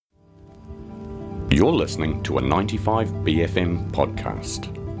You're listening to a 95BFM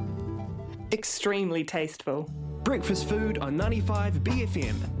podcast. Extremely tasteful. Breakfast food on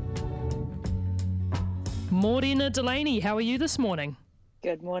 95BFM. Morena Delaney, how are you this morning?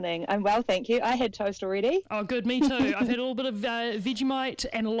 Good morning. I'm well, thank you. I had toast already. Oh, good, me too. I've had a little bit of Vegemite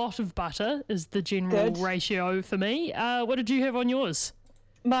and a lot of butter is the general ratio for me. What did you have on yours?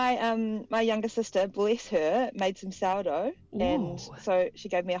 My younger sister, bless her, made some sourdough. Ooh. And so she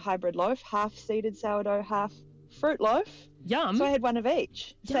gave me a hybrid loaf, half seeded sourdough, half fruit loaf. Yum. So I had one of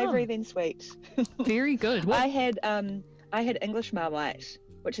each, savoury then sweet. Very good. What? I had English Marmite,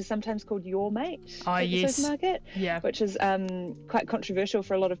 which is sometimes called Your Mate at the supermarket, which is quite controversial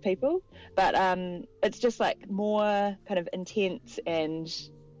for a lot of people. But it's just like more kind of intense and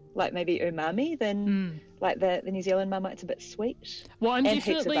like maybe umami than like the New Zealand Marmite's a bit sweet. Well, I'm and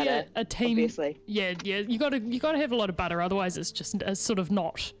definitely butter, a team. Obviously. Yeah. You gotta have a lot of butter, otherwise it's just sort of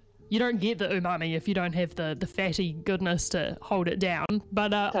not. You don't get the umami if you don't have the fatty goodness to hold it down.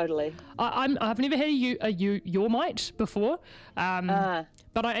 But totally. I've never had a Your Mate before.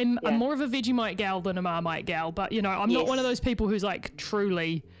 But I'm more of a Vegemite gal than a Marmite gal. But you know, I'm not one of those people who's like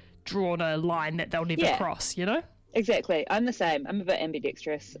truly drawn a line that they'll never cross. You know. Exactly. I'm the same. I'm a bit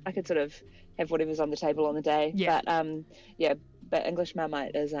ambidextrous. I could sort of have whatever's on the table on the day. Yeah. But English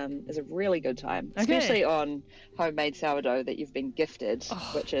Marmite is a really good time, especially on homemade sourdough that you've been gifted,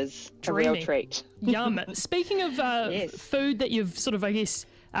 which is dreamy. A real treat. Yum. Speaking of food that you've sort of, I guess,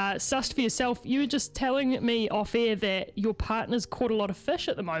 sussed for yourself, you were just telling me off air that your partner's caught a lot of fish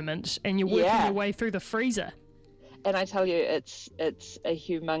at the moment and you're working your way through the freezer. And I tell you, it's a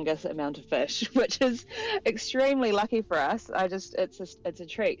humongous amount of fish, which is extremely lucky for us. It's a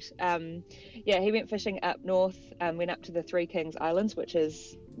treat. He went fishing up north, went up to the Three Kings Islands, which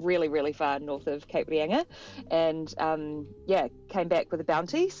is really, really far north of Cape Reinga, and came back with a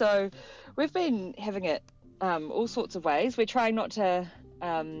bounty. So we've been having it all sorts of ways. We're trying not to,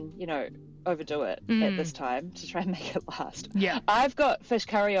 overdo it at this time to try and make it last. Yeah. I've got fish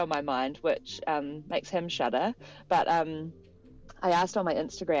curry on my mind, which makes him shudder. But I asked on my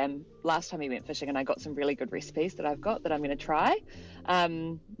Instagram last time he went fishing, and I got some really good recipes that I've got that I'm going to try,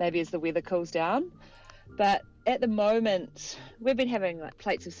 maybe as the weather cools down. But at the moment, we've been having like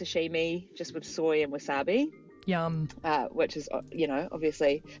plates of sashimi just with soy and wasabi. Yum. Which is,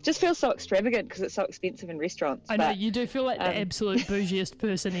 obviously just feels so extravagant because it's so expensive in restaurants. I know, you do feel like the absolute bougiest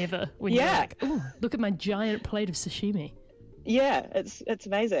person ever when you're like, oh, look at my giant plate of sashimi. Yeah, it's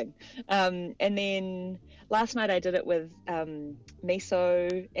amazing. And then last night I did it with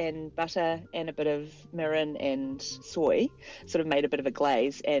miso and butter and a bit of mirin and soy, sort of made a bit of a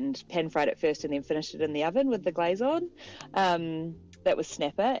glaze and pan fried it first and then finished it in the oven with the glaze on. That was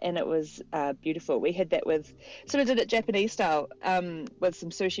snapper, and it was beautiful. We had that with, sort of did it Japanese style, with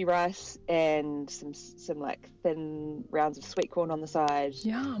some sushi rice and some like thin rounds of sweet corn on the side.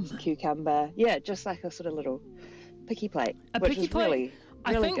 Yum. Some cucumber. Yeah, just like a sort of little picky plate.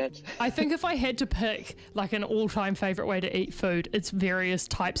 Really good. I think if I had to pick like an all-time favourite way to eat food, it's various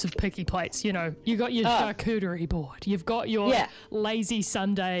types of picky plates. You know, you got your charcuterie board, you've got your lazy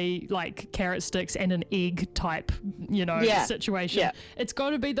Sunday like carrot sticks and an egg type, situation. Yeah. It's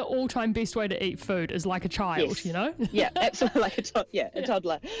got to be the all-time best way to eat food is like a child, you know? Yeah, absolutely, like a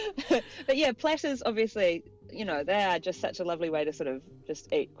toddler. But yeah, platters obviously, they are just such a lovely way to sort of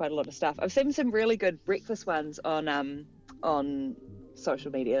just eat quite a lot of stuff. I've seen some really good breakfast ones on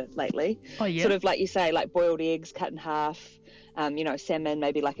social media lately. Oh yeah. Sort of like you say, like boiled eggs cut in half, salmon,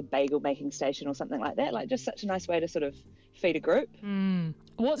 maybe like a bagel making station or something like that. Like just such a nice way to sort of feed a group.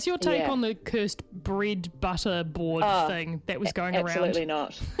 What's your take on the cursed bread butter board thing that was going around? Absolutely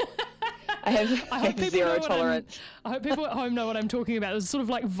not. I have zero tolerance. I hope people at home know what I'm talking about. It was sort of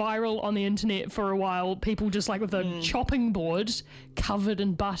like viral on the internet for a while. People just like with a chopping board covered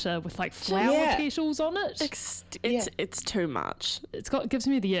in butter with like flower petals on it. It's too much. Gives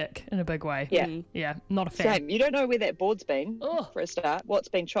me the ick in a big way. Yeah. Yeah, not a fan. Same. You don't know where that board's been for a start, what's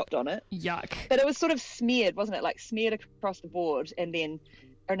been chopped on it. Yuck. But it was sort of smeared, wasn't it? Like smeared across the board and then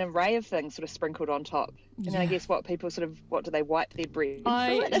an array of things sort of sprinkled on top. And then I guess what do they wipe their bread?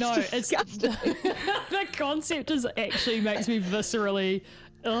 It's disgusting. The concept actually makes me viscerally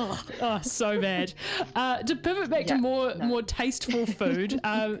so bad. To pivot back to more tasteful food,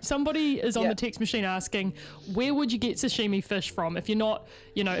 somebody is on the text machine asking, where would you get sashimi fish from if you're not,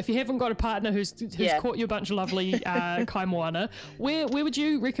 if you haven't got a partner who's caught you a bunch of lovely kai moana, where would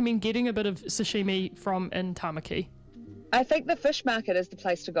you recommend getting a bit of sashimi from in Tamaki? I think the fish market is the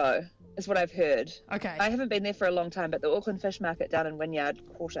place to go, is what I've heard. Okay. I haven't been there for a long time, but the Auckland Fish Market down in Wynyard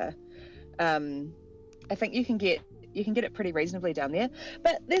Quarter, I think you can get you can get it pretty reasonably down there.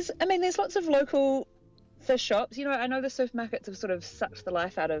 But there's lots of local fish shops. You know, I know the supermarkets have sort of sucked the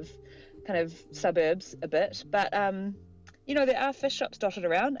life out of kind of suburbs a bit, but you know, there are fish shops dotted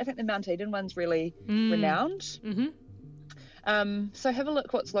around. I think the Mount Eden one's really renowned. Mm-hmm. So have a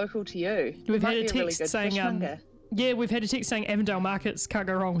look what's local to you. We've had a text saying, we've had a text saying Avondale Markets, can't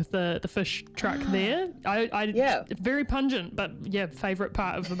go wrong with the fish truck there. Very pungent, but favourite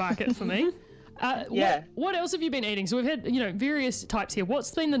part of the market for me. What else have you been eating? So we've had, various types here.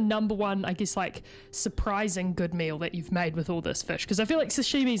 What's been the number one, I guess, like surprising good meal that you've made with all this fish? Because I feel like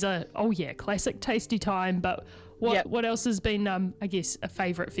sashimi's classic tasty time, but what else has been, I guess, a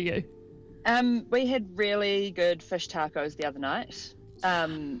favourite for you? We had really good fish tacos the other night.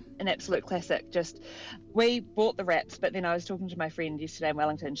 An absolute classic. We bought the wraps, but then I was talking to my friend yesterday in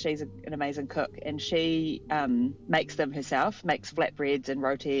Wellington. She's an amazing cook, and she makes them herself, makes flatbreads and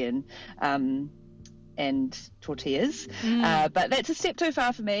roti and tortillas. But that's a step too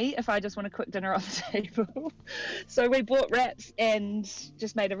far for me if I just want a quick dinner on the table. So we bought wraps and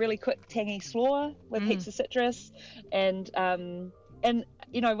just made a really quick tangy slaw with heaps of citrus, and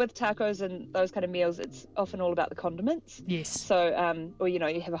with tacos and those kind of meals, it's often all about the condiments. Yes. So,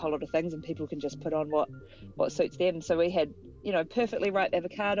 you have a whole lot of things and people can just put on what suits them. So we had, perfectly ripe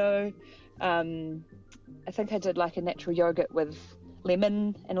avocado. I think I did like a natural yogurt with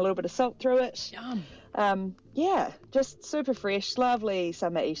lemon and a little bit of salt through it. Yum. Just super fresh, lovely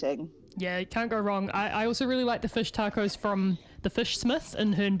summer eating. Yeah, you can't go wrong. I also really like the fish tacos from the Fish Smith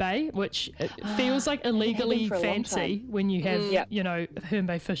in Herne Bay, which feels like illegally fancy when you have, Herne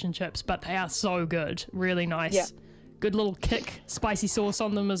Bay fish and chips, but they are so good. Really nice. Yeah. Good little kick, spicy sauce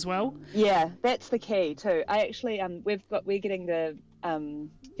on them as well. Yeah, that's the key too. I actually, we're getting the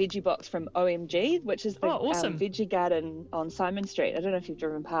veggie box from OMG, which is the awesome. Veggie Garden on Simon Street. I don't know if you've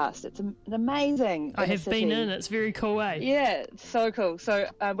driven past. It's an amazing. I have been in. It's very cool, eh? Yeah, it's so cool. So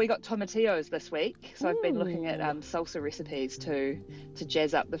we got tomatillos this week. So I've been looking at salsa recipes to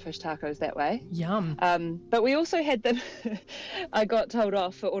jazz up the fish tacos that way. Yum. But we also had them. I got told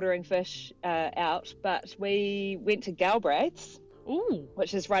off for ordering fish out, but we went to Galbraith's. Ooh.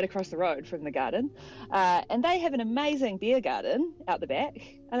 Which is right across the road from the garden, and they have an amazing beer garden out the back.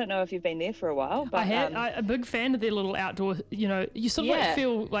 I don't know if you've been there for a while, but I'm a big fan of their little outdoor. You sort of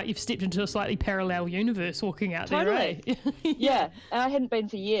feel like you've stepped into a slightly parallel universe walking out there. Right? Yeah, and I hadn't been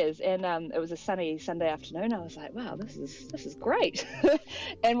for years, and it was a sunny Sunday afternoon. I was like, wow, this is great.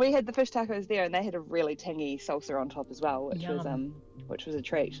 And we had the fish tacos there, and they had a really tangy salsa on top as well, which was a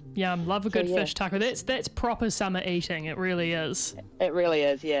treat. Yum, love a good fish taco. That's proper summer eating. It really is. It really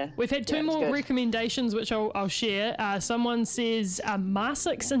is, yeah. We've had two more recommendations, which I'll share. Someone says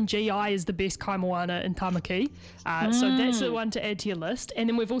Marsix and GI is the best kai moana in Tamaki. So that's the one to add to your list. And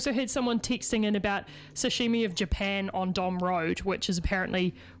then we've also had someone texting in about Sashimi of Japan on Dom Road, which is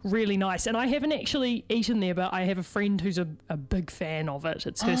apparently really nice. And I haven't actually eaten there, but I have a friend who's a big fan of it.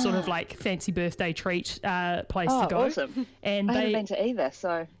 It's her sort of like fancy birthday treat place to go. Awesome. And I haven't been to either,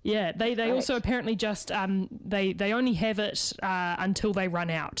 so... Yeah, they also apparently just, they only have it until they run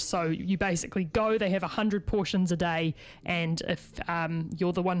out. So you basically go, they have 100 portions a day, and if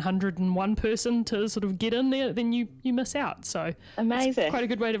you're the 101 person to sort of get in there, then you miss out. So amazing. It's quite a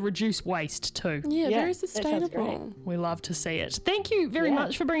good way to reduce waste too. Yeah, very sustainable. We love to see it. Thank you very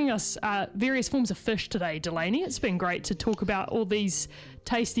much for bringing us various forms of fish today, Delaney. It's been great to talk about all these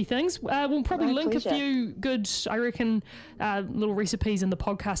tasty things. We'll probably link a few good, I reckon, little recipes in the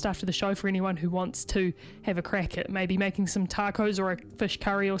podcast after the show for anyone who wants to have a crack at maybe making some tacos or a fish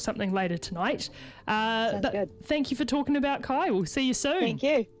curry or something later tonight. Sounds good. Thank you for talking about kai. We'll see you soon. Thank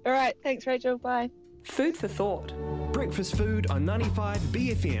you. All right. Thanks, Rachel. Bye. Food for thought. Breakfast food on 95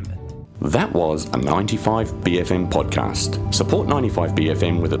 BFM. That was a 95BFM podcast. Support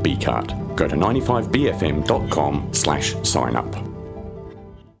 95BFM with a B card. Go to 95bfm.com/sign up.